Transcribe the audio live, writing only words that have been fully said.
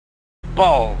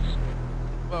Balls.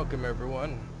 Welcome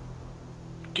everyone.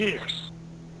 Gears.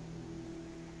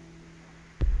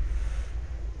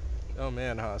 Oh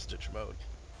man, hostage mode.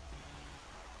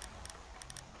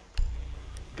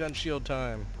 Gun shield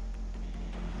time.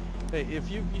 Hey, have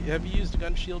you used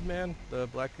gun shield, man? The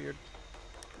Blackbeard?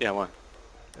 Yeah, what?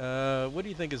 What do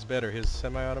you think is better, his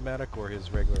semi-automatic or his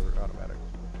regular automatic?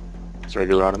 It's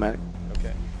regular automatic.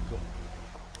 Okay, cool.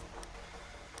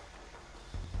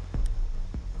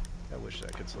 I wish I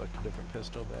could select a different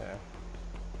pistol there.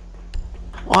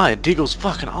 Why? Deagle's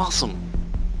fucking awesome.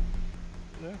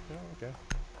 Yeah, okay.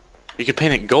 You could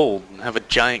paint it gold and have a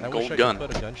giant I gold wish I gun. could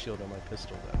put a gun shield on my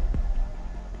pistol then.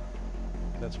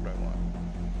 That's what I want.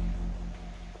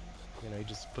 You know, he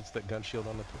just puts that gun shield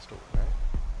on the pistol, right?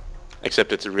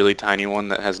 Except it's a really tiny one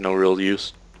that has no real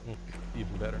use.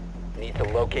 Even better. Need to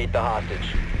locate the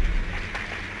hostage.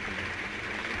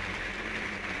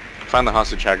 Find the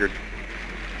hostage, Haggard.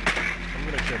 I'm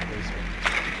gonna check basement.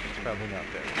 It's probably not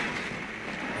there.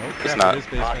 Oh, It's crap, not. it is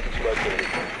basement. Hostage located.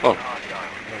 Oh, Oh,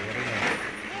 what a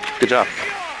night. good job.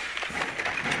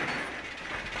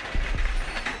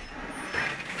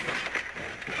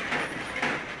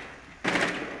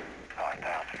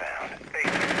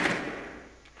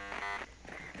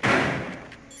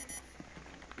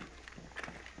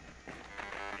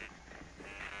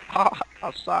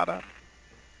 Asada.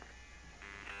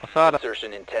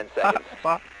 Insertion in 10 seconds.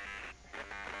 5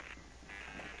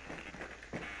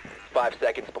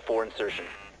 seconds before insertion.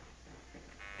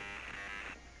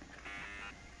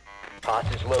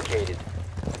 Hostage located.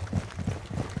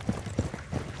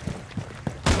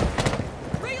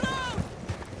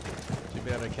 Too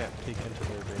bad I can't peek into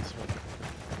their basement.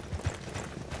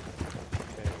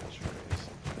 Okay, let's raise.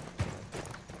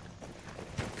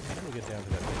 How do we get down to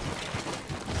that basement?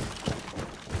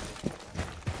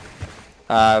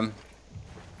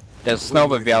 There's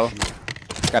snowmobile.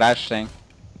 Garage thing.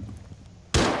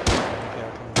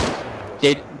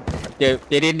 They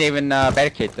didn't even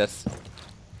barricade this.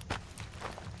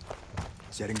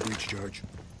 Setting breach charge.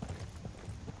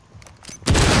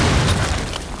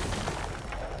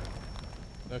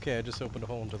 Okay, I just opened a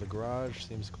hole into the garage.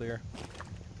 Seems clear.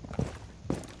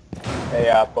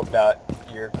 Hey, booked out.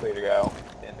 You're clear to go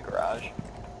in the garage.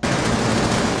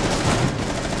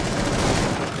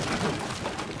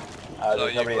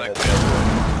 There's nobody in this.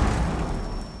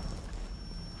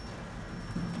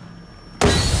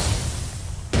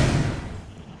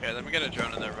 Okay, let me get a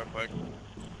drone in there real quick.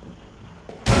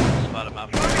 Spot him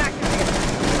up.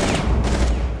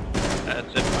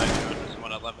 That's it, my drone. Just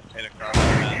want to levitate across the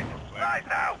map real quick.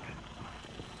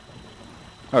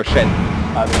 Oh shit.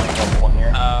 There's one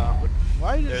here.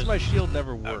 Why does my shield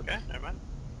never work? Okay, never mind.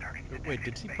 Wait,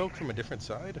 did he poke from a different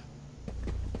side?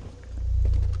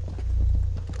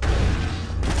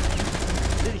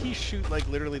 Did he shoot like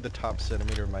literally the top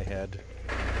centimeter of my head?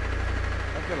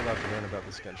 I've got a lot to learn about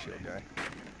this gun shield guy.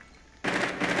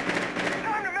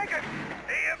 Time to make it!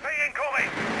 EMP incoming!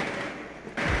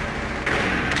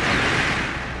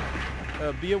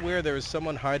 Be aware there is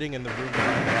someone hiding in the room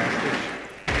behind the hostage.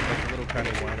 Like a little kind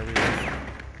of winery.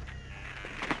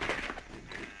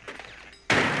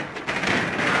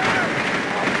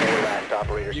 Last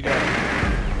operator. You got it.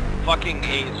 Fucking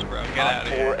ace, bro. Get out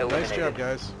of here. Nice job,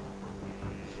 guys.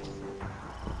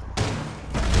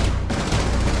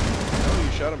 Oh,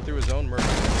 you shot him through his own murder.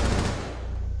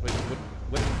 Wait,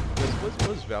 what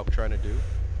was Valve trying to do?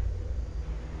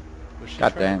 Was she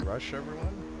God trying to damn. rush everyone?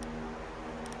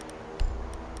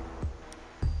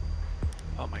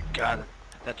 Oh my god.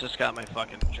 That just got my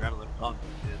fucking adrenaline pumping,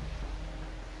 dude.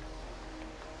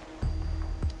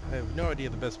 I have no idea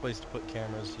the best place to put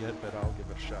cameras yet, but I'll give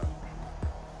it a shot.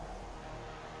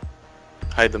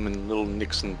 Hide them in little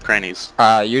nicks and crannies.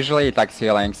 Usually it's like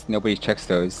ceilings. Nobody checks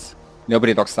those.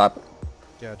 Nobody looks up.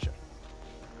 Gotcha.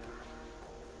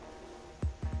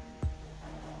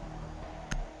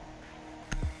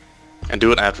 And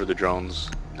do it after the drones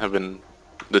have been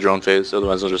the drone phase,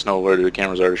 otherwise they'll just know where the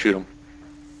cameras are to shoot them.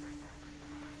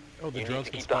 Oh, the You need drones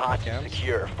to can keep the spot my hostage cams?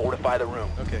 secure. Fortify the room.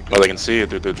 Okay, good. Well, they can see it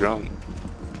through the drone.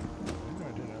 I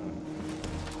do know.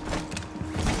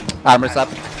 Armor's up.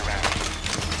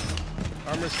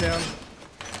 Armor's down.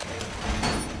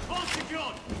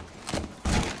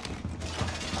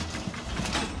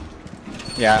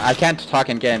 Yeah, I can't talk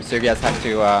in game, so you guys have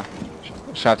to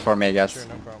shout for me, I guess. Sure,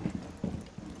 no problem.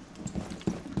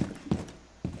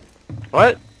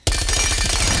 What?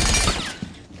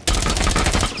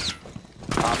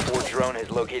 Op 4 drone has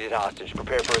located hostage.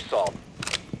 Prepare for assault.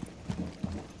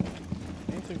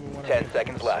 Anything we want 10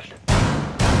 seconds left.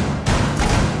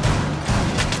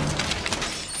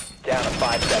 Down to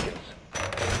 5 seconds.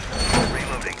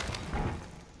 Reloading.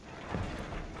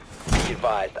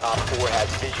 advised, Op 4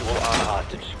 has visual on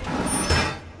hostage.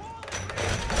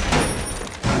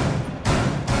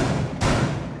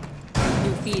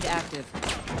 New feed active.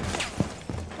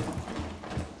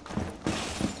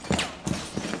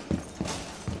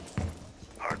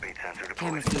 Heartbeat sensor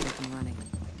Camera deployed. feed up and running.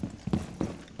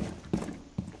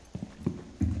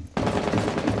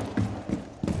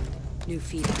 New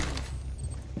feed active.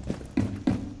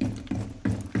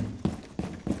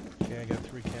 Okay, I got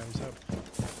 3 cams up.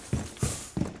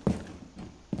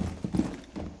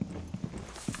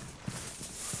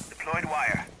 Deployed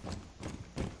wire.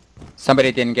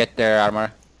 Somebody didn't get their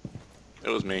armor. It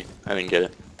was me. I didn't get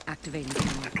it. Activating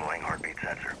camera. Deploying heartbeat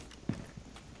sensor.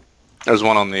 There's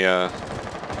one on the,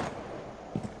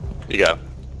 You got.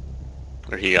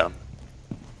 Or he got.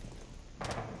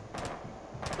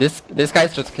 This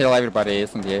guy's just kill everybody,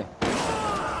 isn't he? Is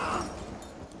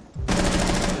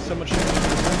someone shooting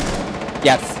at us?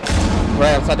 Yes.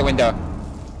 Right outside the window.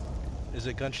 Is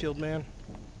it Gun Shield Man?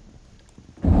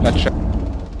 Not sure.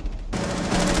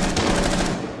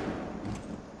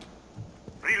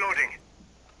 Reloading.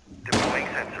 Deploying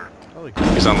sensor. Holy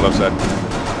crap. He's on the left side.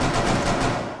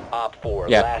 Op 4,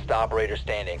 Yeah. last operator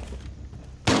standing.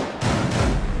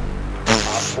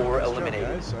 Op 4 eliminated.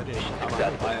 Guys, I didn't.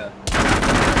 Successful.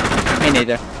 Me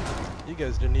neither. You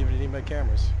guys didn't even need my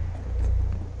cameras.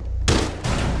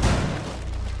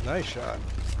 Nice shot.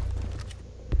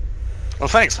 Well,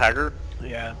 thanks, hacker.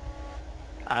 Yeah.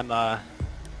 I'm I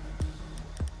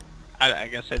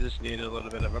guess I just needed a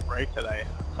little bit of a break today.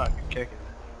 I'm fucking kicking.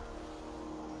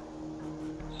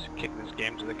 Just kicking this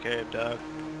game to the curb, dog.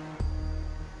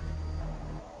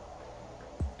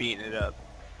 Beating it up.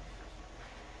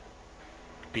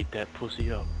 Beat that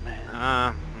pussy up,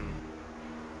 man.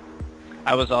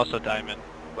 I was also diamond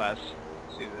last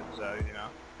season, so you know.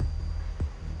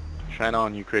 Shine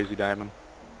on, you crazy diamond.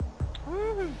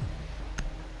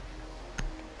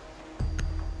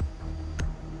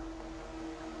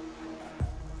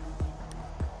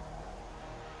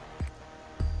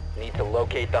 Need to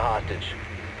locate the hostage.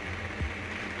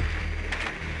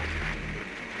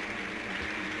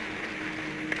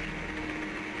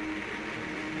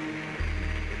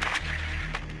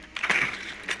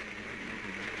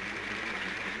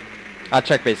 I'll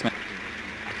check basement.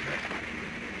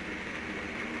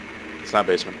 It's not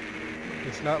basement.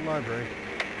 It's not library.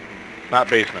 Not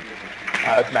basement.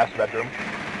 It's master bedroom.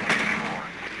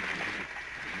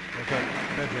 Okay,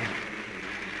 bedroom.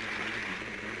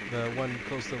 The one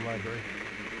close to the library.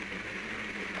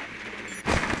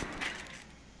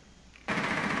 Be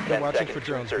 10 watching seconds for to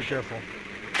drones. Be insertion. careful.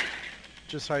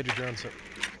 Just hide your drones.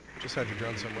 Just hide your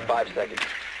drone somewhere. 5 seconds.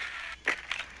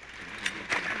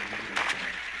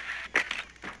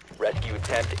 Rescue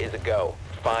attempt is a go.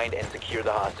 Find and secure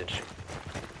the hostage.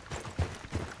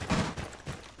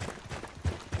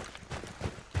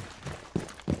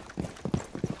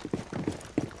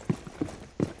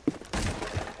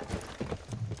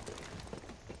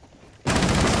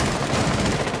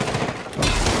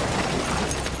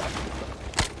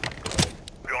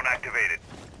 Drone activated.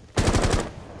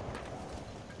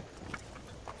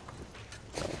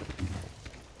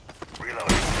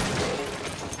 Reloading.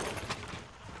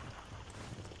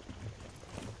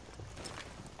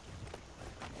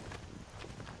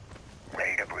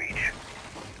 Ready to breach.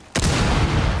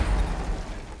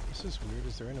 This is weird.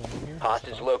 Is there anyone in here?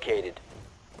 Hostage located.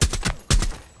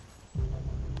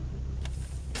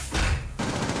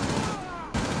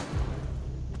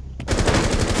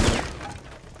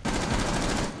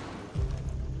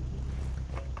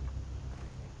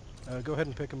 Go ahead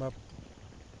and pick him up.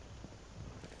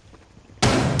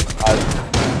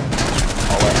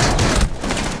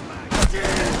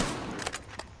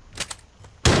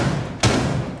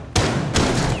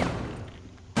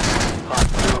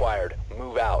 Hostage acquired.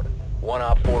 Move out. One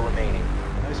Op 4 remaining.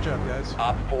 Nice job, guys.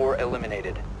 Op 4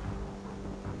 eliminated.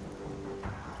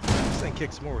 This thing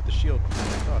kicks more with the shield than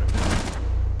I thought it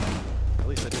would. At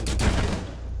least I didn't.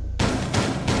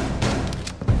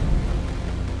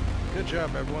 Good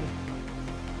job, everyone.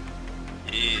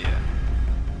 Yeah.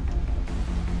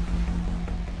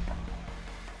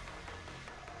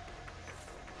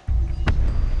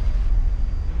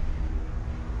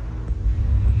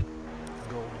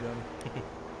 Gold gun.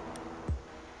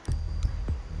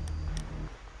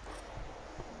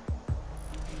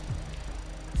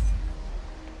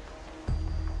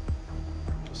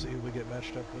 We'll see who we get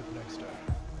matched up with next time.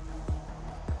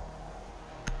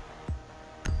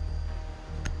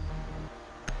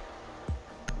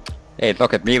 Hey,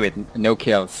 look at me with no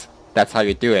kills. That's how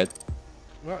you do it.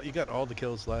 Well, you got all the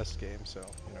kills last game, so,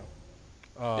 you know.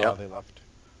 Oh, Yep. they left.